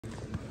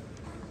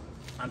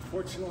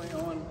Unfortunately,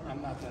 Owen,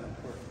 I'm not that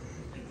important.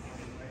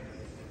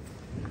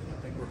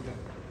 I think we're good.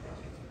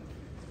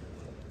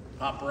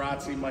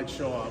 Paparazzi might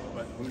show up,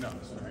 but who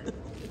knows, right?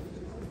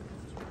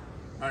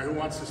 All right, who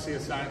wants to see a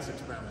science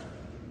experiment?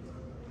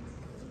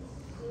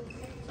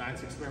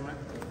 Science experiment?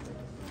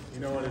 You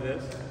know what it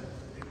is?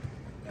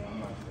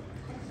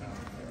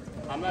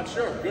 I'm not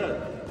sure.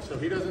 Good. So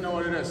he doesn't know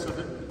what it is. So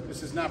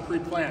this is not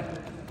pre-planned.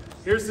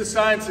 Here's the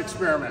science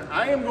experiment.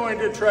 I am going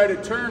to try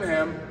to turn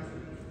him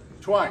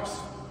twice.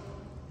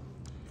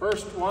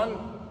 First one,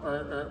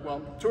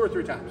 well, 2 or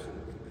 3 times.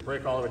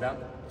 Break all the way down.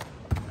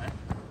 Okay.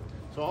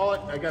 So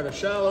I got a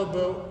shallow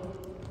boot.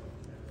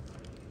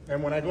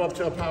 And when I go up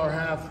to a power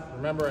half,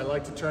 remember I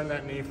like to turn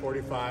that knee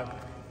 45.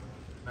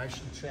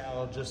 Nice and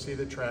shallow, just see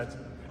the treads.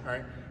 All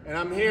right. And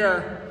I'm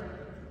here,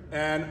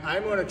 and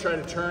I'm going to try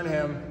to turn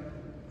him,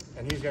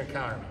 and he's going to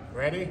counter me.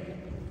 Ready,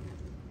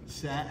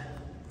 set,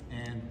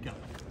 and go.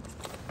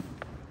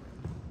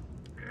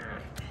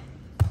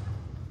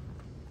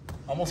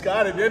 Almost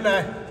got it, didn't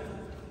I?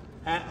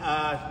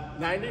 At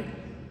 90.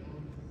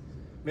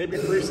 Maybe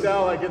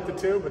freestyle, I get the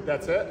 2, but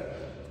that's it.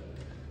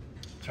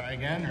 Try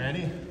again.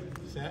 Ready,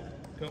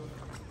 set, go.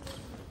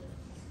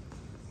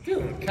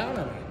 Dude,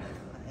 counter me.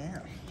 I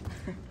am.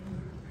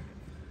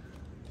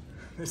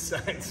 This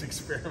science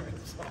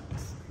experiment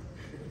sucks.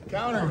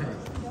 Counter me.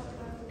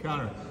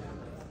 Counter.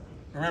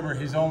 Remember,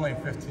 he's only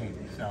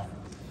 15, so.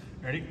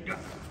 Ready? Go.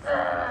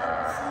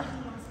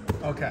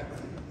 Okay.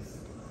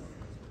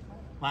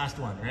 Last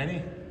one.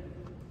 Ready?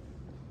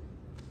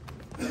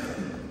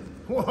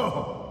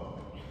 Whoa.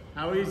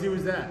 How easy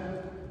was that?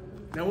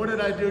 Now, what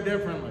did I do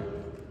differently?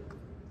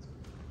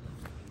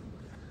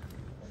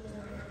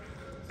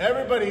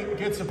 Everybody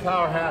gets a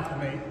power half of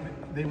me.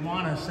 They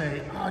want to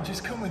say, oh,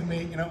 just come with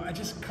me. You know, I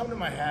just come to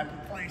my happy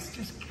place.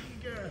 Just,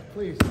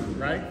 please,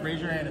 right?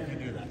 Raise your hand if you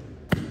do that.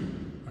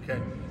 Okay.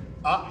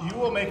 You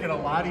will make it a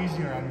lot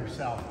easier on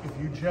yourself if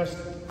you just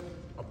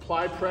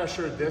apply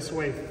pressure this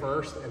way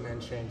first and then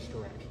change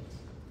directions.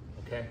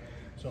 Okay?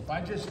 So if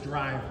I just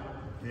drive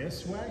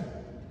this way,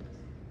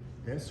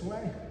 this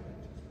way,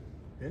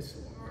 this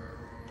way,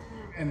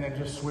 and then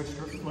just switch,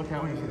 look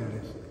how easy that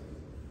is.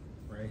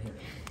 Right here.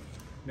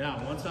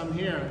 Now, once I'm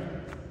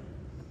here,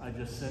 I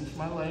just cinch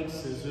my legs,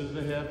 scissor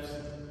the hips,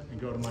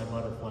 and go to my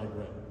butterfly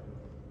grip.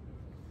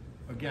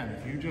 Again,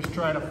 if you just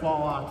try to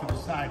fall off to the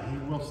side, he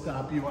will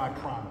stop you, I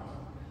promise.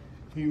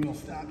 He will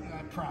stop you,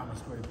 I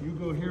promise. But if you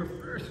go here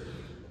first,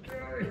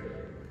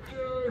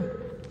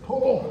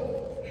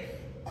 pull.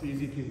 It's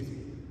easy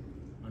peasy.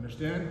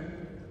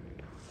 Understand?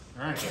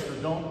 All right, so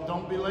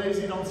don't be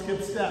lazy, don't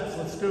skip steps.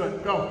 Let's do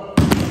it. Go.